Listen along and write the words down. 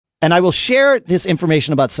And I will share this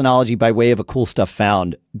information about Synology by way of a cool stuff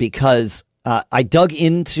found, because I dug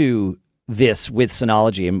into this with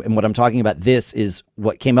Synology. And what I'm talking about, this is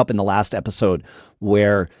what came up in the last episode,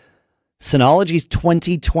 where Synology's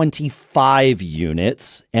 2025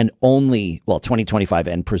 units, and only, well, 2025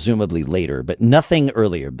 and presumably later, but nothing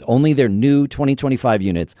earlier, only their new 2025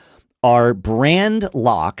 units are brand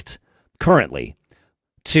locked currently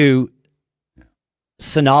to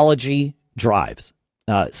Synology drives.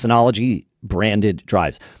 Synology branded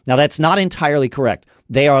drives. Now, that's not entirely correct.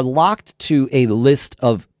 They are locked to a list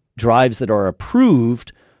of drives that are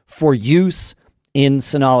approved for use in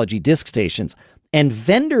Synology disk stations, and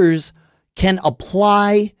vendors can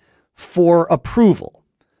apply for approval.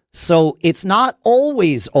 So it's not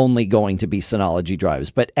always only going to be Synology drives,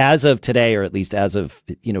 but as of today, or at least as of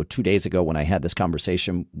 2 days ago when I had this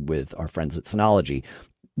conversation with our friends at Synology,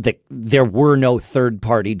 there were no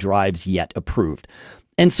third-party drives yet approved.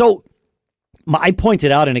 And so I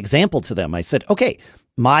pointed out an example to them. I said, okay,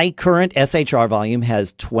 my current SHR volume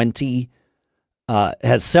has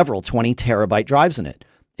several 20 terabyte drives in it.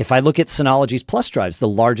 If I look at Synology's Plus drives, the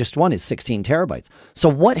largest one is 16 terabytes. So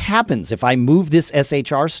what happens if I move this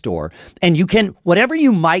SHR store, and you can, whatever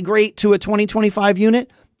you migrate to a 2025 unit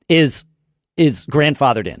is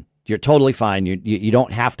grandfathered in. You're totally fine. You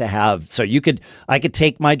don't have to have, so I could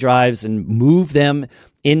take my drives and move them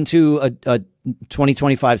into a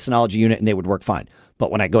 2025 Synology unit and they would work fine.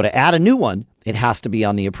 But when I go to add a new one, it has to be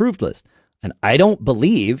on the approved list. And I don't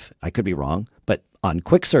believe, I could be wrong, but on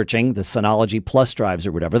quick searching, the Synology Plus drives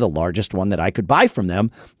or whatever, the largest one that I could buy from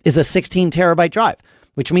them is a 16 terabyte drive,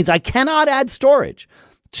 which means I cannot add storage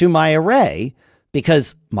to my array,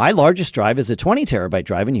 because my largest drive is a 20 terabyte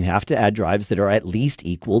drive, and you have to add drives that are at least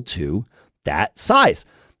equal to that size.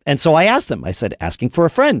 And so I asked them, I said, asking for a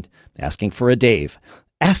friend, asking for a Dave,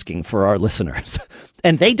 asking for our listeners.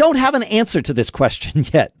 And they don't have an answer to this question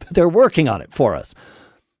yet, but they're working on it for us.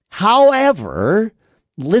 However,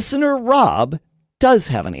 listener Rob does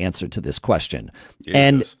have an answer to this question.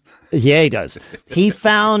 Yeah, he does. He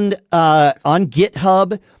found on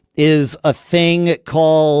GitHub is a thing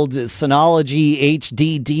called Synology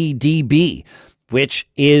HDDDB, which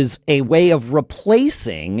is a way of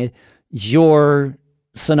replacing your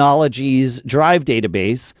Synology's drive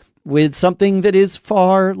database with something that is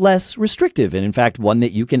far less restrictive. And in fact, one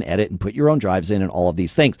that you can edit and put your own drives in and all of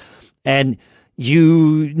these things. And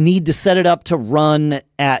you need to set it up to run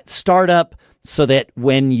at startup so that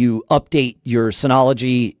when you update your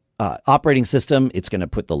Synology operating system, it's going to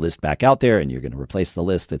put the list back out there and you're going to replace the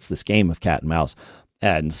list. It's this game of cat and mouse.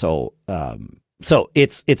 And so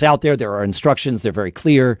it's out there. There are instructions. They're very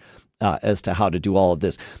clear as to how to do all of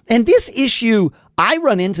this. And this issue, I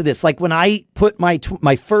run into this. Like when I put my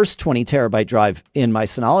first 20 terabyte drive in my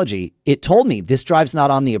Synology, it told me this drive's not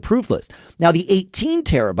on the approved list. Now, the 18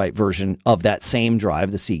 terabyte version of that same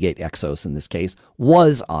drive, the Seagate Exos in this case,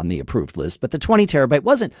 was on the approved list, but the 20 terabyte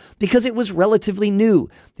wasn't, because it was relatively new.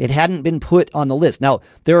 It hadn't been put on the list. Now,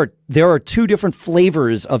 there are two different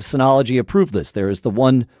flavors of Synology approved list. There is the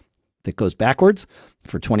one that goes backwards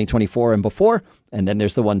for 2024 and before, and then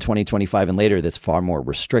there's the one 2025 and later that's far more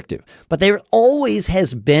restrictive. But there always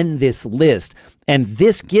has been this list, and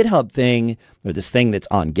this GitHub thing, or this thing that's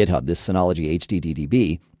on GitHub, this Synology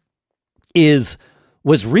HDDDB,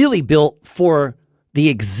 was really built for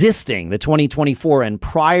the 2024 and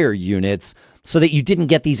prior units, so that you didn't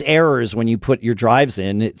get these errors when you put your drives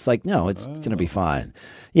in. It's like, no, it's going to be fine.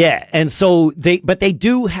 Yeah, and so they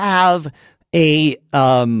do have a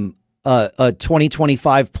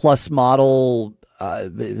 2025 plus model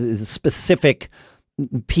specific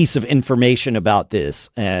piece of information about this,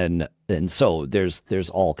 and so there's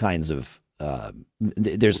all kinds of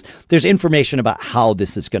there's information about how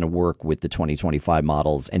this is going to work with the 2025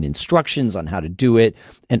 models and instructions on how to do it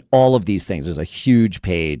and all of these things. There's a huge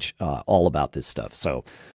page all about this stuff. So